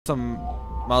Some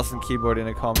mouse and keyboard in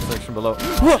the comment section below.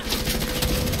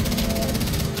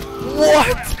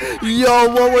 What?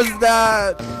 Yo, what was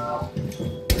that?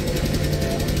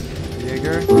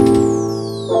 Jaeger?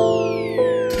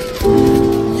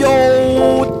 Yo!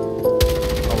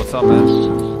 Oh, what's up, man?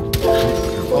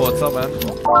 Oh, what's up, man?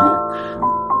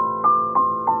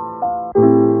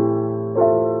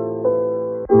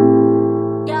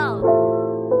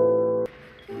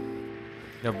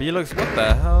 Yo, B looks, what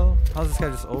the hell? How's this guy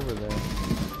just over there?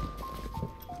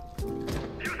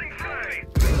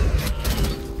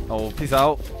 Oh, peace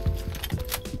out.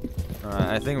 Alright,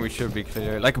 I think we should be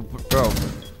clear. Like, bro.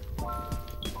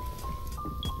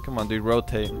 Come on, dude,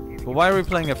 rotate. But why are we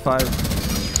playing at 5?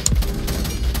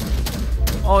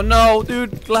 Oh no,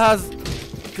 dude, glass.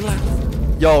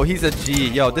 Yo, he's a G.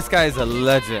 Yo, this guy is a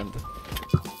legend.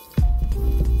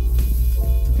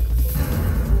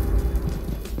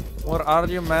 What are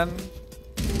you, man?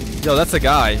 Yo, that's a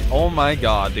guy. Oh my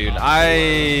god, dude.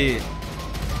 I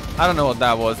don't know what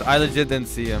that was. I legit didn't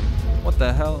see him. What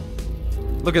the hell?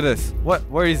 Look at this. What?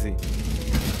 Where is he?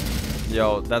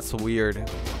 Yo, that's weird.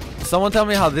 Someone tell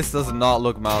me how this does not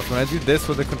look mouse. When I do this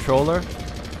with the controller,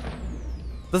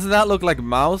 doesn't that look like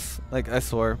mouse? Like, I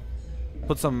swear.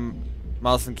 Put some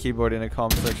mouse and keyboard in the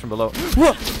comment section below.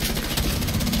 What?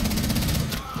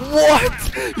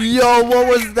 What? Yo, what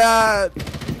was that?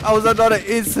 I was not an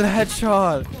instant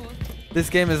headshot. This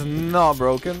game is not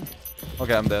broken.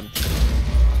 Okay, I'm dead.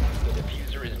 The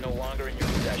diffuser is no longer in your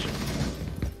possession.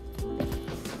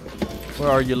 Where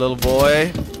are you, little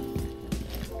boy?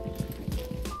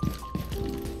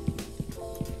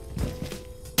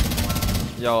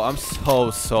 Yo, I'm so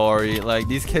sorry. Like,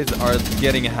 these kids are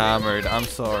getting hammered. I'm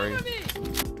sorry.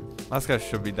 Last guy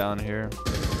should be down here.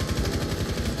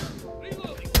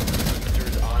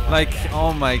 Like,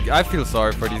 oh my, I feel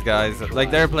sorry for these guys. Like,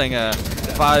 they're playing a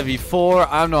 5v4.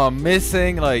 I'm not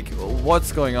missing. Like,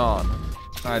 what's going on?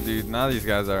 Alright, dude, now these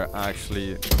guys are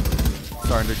actually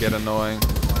starting to get annoying.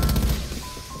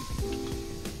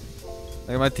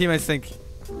 Like, my teammates think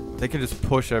they can just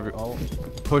push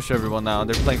everyone now.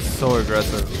 They're playing so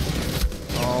aggressive.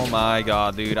 Oh my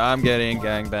god, dude, I'm getting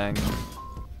gangbanged.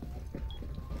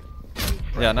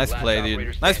 Yeah, nice play,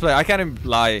 dude. Nice play. I can't even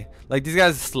lie. Like, these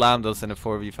guys slammed us in a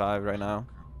 4v5 right now.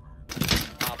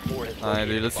 Alright,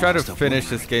 dude, let's try to finish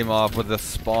this game off with a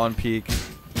spawn peek.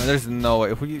 And there's no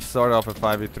way. If we start off at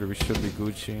 5v3, we should be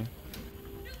Gucci.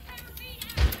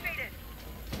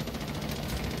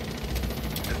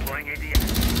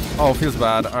 Oh, feels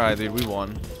bad. Alright, dude, we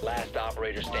won. Last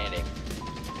operator standing.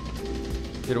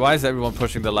 Dude, why is everyone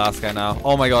pushing the last guy now?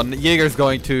 Oh my god, Jaeger's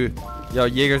going to... Yo,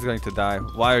 Jaeger's going to die.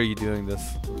 Why are you doing this?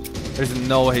 There's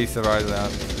no way he survives that.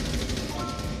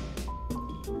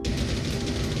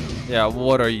 Yeah,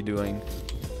 what are you doing?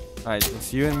 Alright,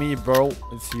 it's you and me, bro.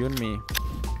 It's you and me.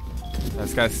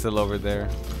 This guy's still over there.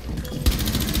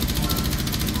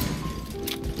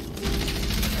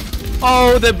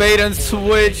 Oh, the bait and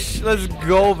switch. Let's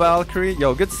go, Valkyrie.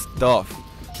 Yo, good stuff.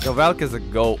 Yo, Valk is a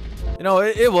GOAT. You know,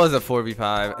 it was a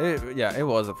 4v5. Yeah, it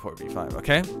was a 4v5,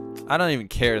 okay? I don't even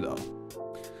care, though.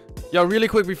 Yo, really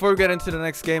quick before we get into the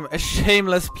next game, a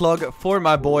shameless plug for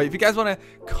my boy. If you guys want to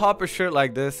cop a shirt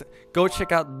like this, go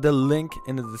check out the link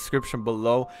in the description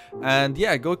below. And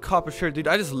yeah, go cop a shirt, dude.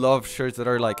 I just love shirts that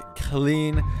are like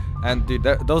clean. And dude,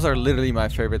 those are literally my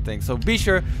favorite things. So be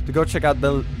sure to go check out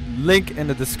the link in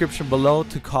the description below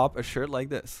to cop a shirt like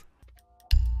this.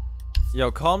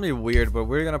 Yo, call me weird, but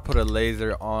we're gonna put a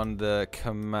laser on the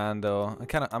commando.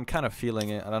 I'm kind of feeling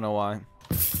it. I don't know why.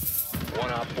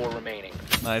 1 op 4 remaining.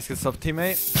 Nice, good stuff,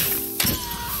 teammate.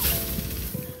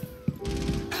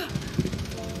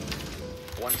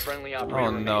 One friendly operator. Oh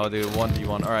no, dude,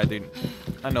 1v1. Alright, dude.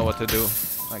 I know what to do.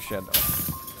 Actually, I don't.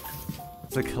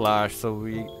 It's a clash, so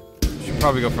we should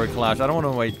probably go for a clash. I don't want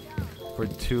to wait for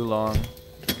too long.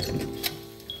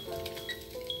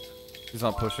 He's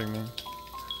not pushing me.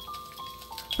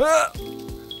 Ah!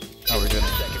 Oh, we're good.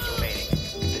 Seconds remaining.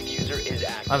 Diffuser is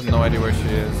active. I have no idea where she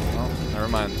is. Oh, never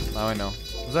mind. Now I know.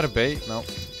 Was that a bait? No.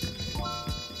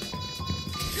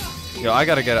 Yo, I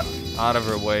gotta get out of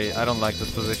her way. I don't like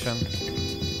this position.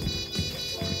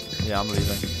 Yeah, I'm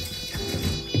leaving.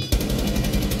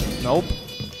 Nope.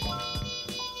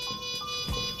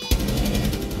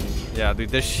 Yeah, dude,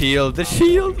 the shield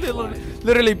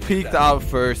literally peeked out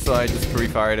first, so I just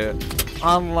pre-fired it.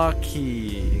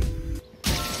 Unlucky.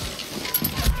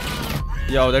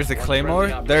 Yo, there's a claymore.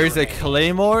 There's a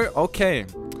claymore. Okay.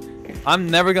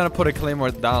 I'm never gonna put a claymore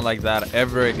down like that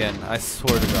ever again. I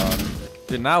swear to God.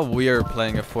 Dude, now we're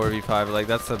playing a 4v5. Like,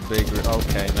 that's a big...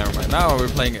 Okay, never mind. Now we're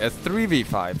playing a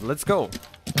 3v5. Let's go.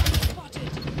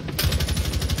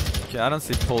 Yeah, I don't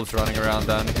see pulls running around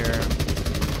down here.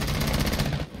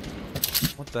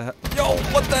 What the hell? Yo,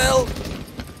 what the hell?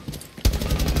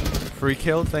 Free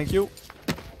kill, thank you.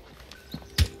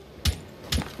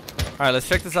 Alright, let's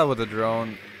check this out with the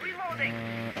drone.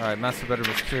 Alright, master bedroom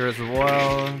is clear as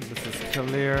well. This is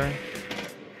clear.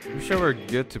 I'm sure we're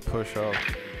good to push up.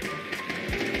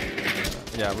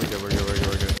 Yeah, we're good, we're good, we're good,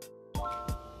 we're good.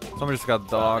 Someone just got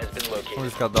docked. Someone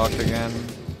just got docked again.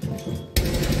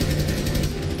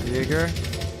 Jaeger.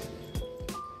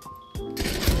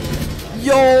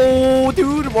 Yo,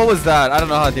 dude, what was that? I don't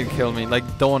know how it didn't kill me. Like,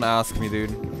 don't ask me,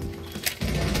 dude.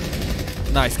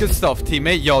 Nice, good stuff,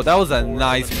 teammate. Yo, that was a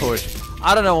nice push.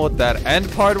 I don't know what that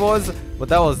end part was, but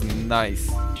that was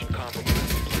nice.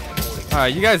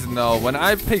 Alright, you guys know when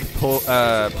I pick pulls,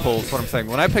 what I'm saying,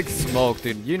 when I pick smoke,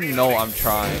 dude, you know I'm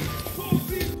trying.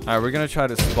 Alright, we're gonna try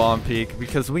to spawn peek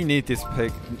because we need this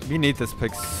pick. We need this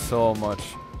pick so much.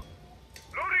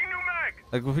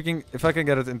 Like if I can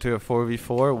get it into a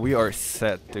 4v4, we are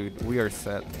set, dude. We are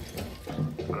set.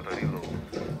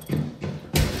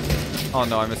 Oh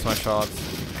no, I missed my shots.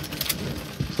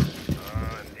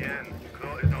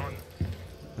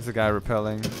 There's a guy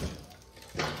repelling.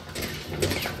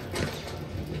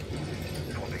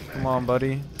 Come on,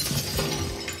 buddy.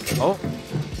 Oh.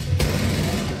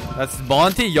 That's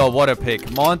Monty. Yo, what a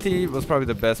pick. Monty was probably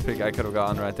the best pick I could have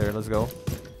gotten right there. Let's go.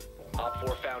 Op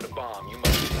 4 found a bomb. You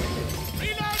must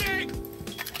reloading.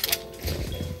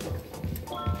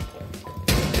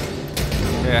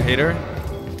 Yeah, I hit her.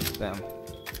 Damn.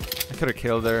 I could have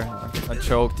killed her. I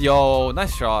choked. Yo,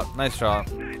 nice shot. Nice shot.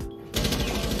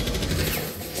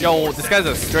 Yo, this guy's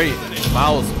a straight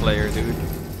mouse player, dude.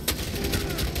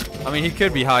 I mean, he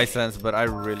could be high sense, but I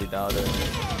really doubt it.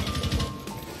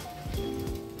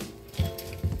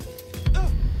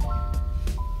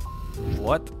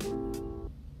 What?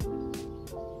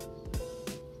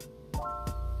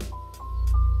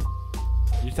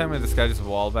 You tell me this guy just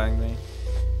wallbanged me?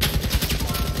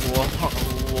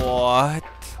 What?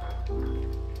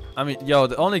 I mean, yo,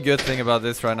 the only good thing about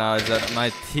this right now is that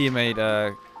my teammate,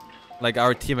 like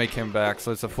our teammate came back,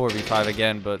 so it's a 4v5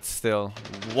 again, but still,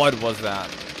 what was that?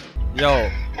 Yo,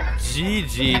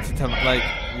 GG to like,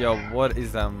 yo, what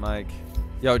is that, Mike?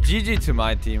 Yo, GG to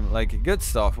my team, like, good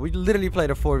stuff. We literally played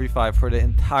a 4v5 for the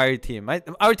entire team.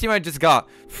 Our teammate just got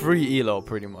free elo,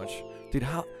 pretty much. Dude,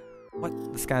 how, what,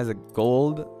 this guy's a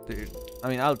gold? Dude, I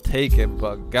mean, I'll take it,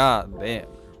 but god damn.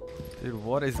 Dude,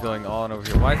 what is going on over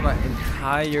here? Why is my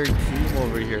entire team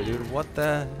over here, dude? What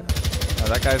the hell? Oh,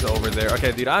 that guy's over there.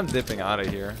 Okay, dude, I'm dipping out of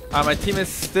here. My team is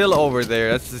still over there.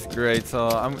 That's just great. So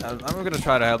I'm gonna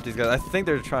try to help these guys. I think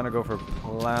they're trying to go for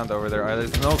plant over there.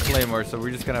 There's no claymore, so we're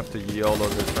just gonna have to YOLO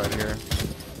this right here.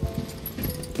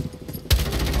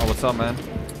 Oh, what's up, man?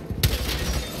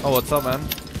 Oh, what's up, man?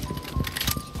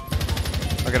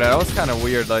 Okay, that was kind of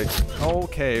weird. Like,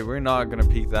 okay, we're not gonna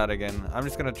peek that again. I'm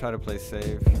just gonna try to play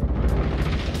safe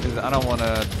because I don't want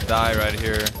to die right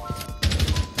here.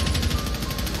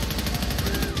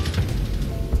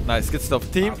 Nice, good stuff,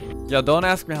 team. Yeah, don't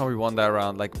ask me how we won that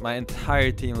round. Like, my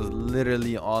entire team was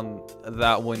literally on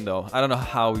that window. I don't know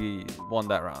how we won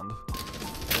that round.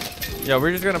 Yeah,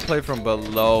 we're just gonna play from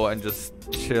below and just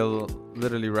chill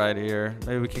literally right here.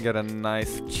 Maybe we can get a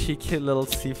nice cheeky little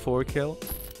C4 kill.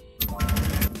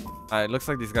 Alright, looks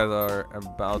like these guys are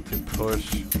about to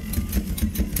push.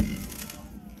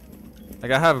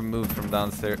 Like, I haven't moved from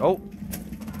downstairs. Oh!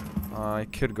 I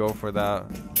could go for that.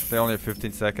 They only have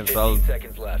 15 seconds, so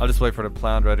I'll just wait for the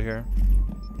plant right here.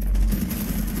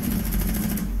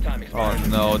 Oh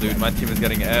no, dude, my team is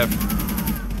getting F.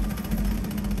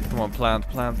 Come on, plant,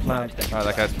 plant, plant. Alright,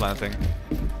 that guy's planting.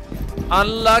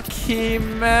 Unlucky,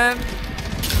 man.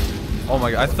 Oh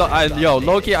my god, yo,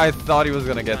 Loki, I thought he was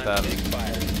gonna get that.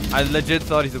 I legit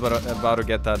thought he's about to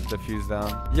get that defuse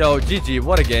down. Yo, GG,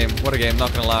 what a game,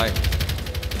 not gonna lie.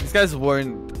 These guys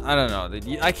weren't, I don't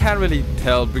know, I can't really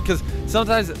tell because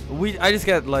sometimes I just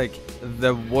get like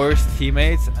the worst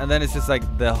teammates and then it's just like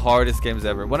the hardest games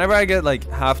ever. Whenever I get like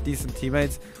half decent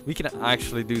teammates, we can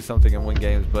actually do something and win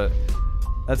games, but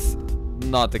that's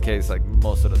not the case like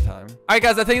most of the time. Alright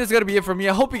guys, I think that's gonna be it for me.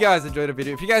 I hope you guys enjoyed the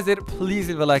video. If you guys did, please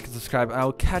leave a like and subscribe. I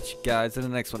will catch you guys in the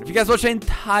next one. If you guys watch the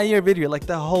entire video, like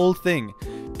the whole thing,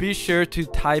 be sure to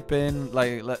type in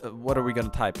like what are we gonna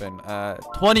type in?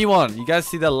 21. You guys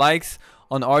see the likes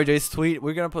on RJ's tweet?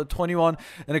 We're gonna put 21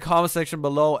 in the comment section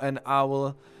below and I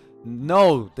will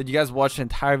know that you guys watched the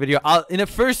entire video. In the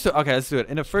first okay, let's do it.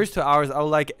 In the first 2 hours, I'll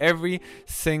like every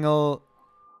single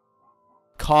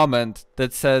comment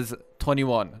that says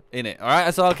 21 in it. All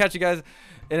right, so I'll catch you guys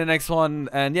in the next one,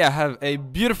 and yeah, have a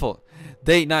beautiful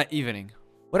day, night, evening,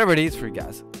 whatever it is for you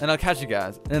guys. And I'll catch you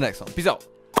guys in the next one. Peace out.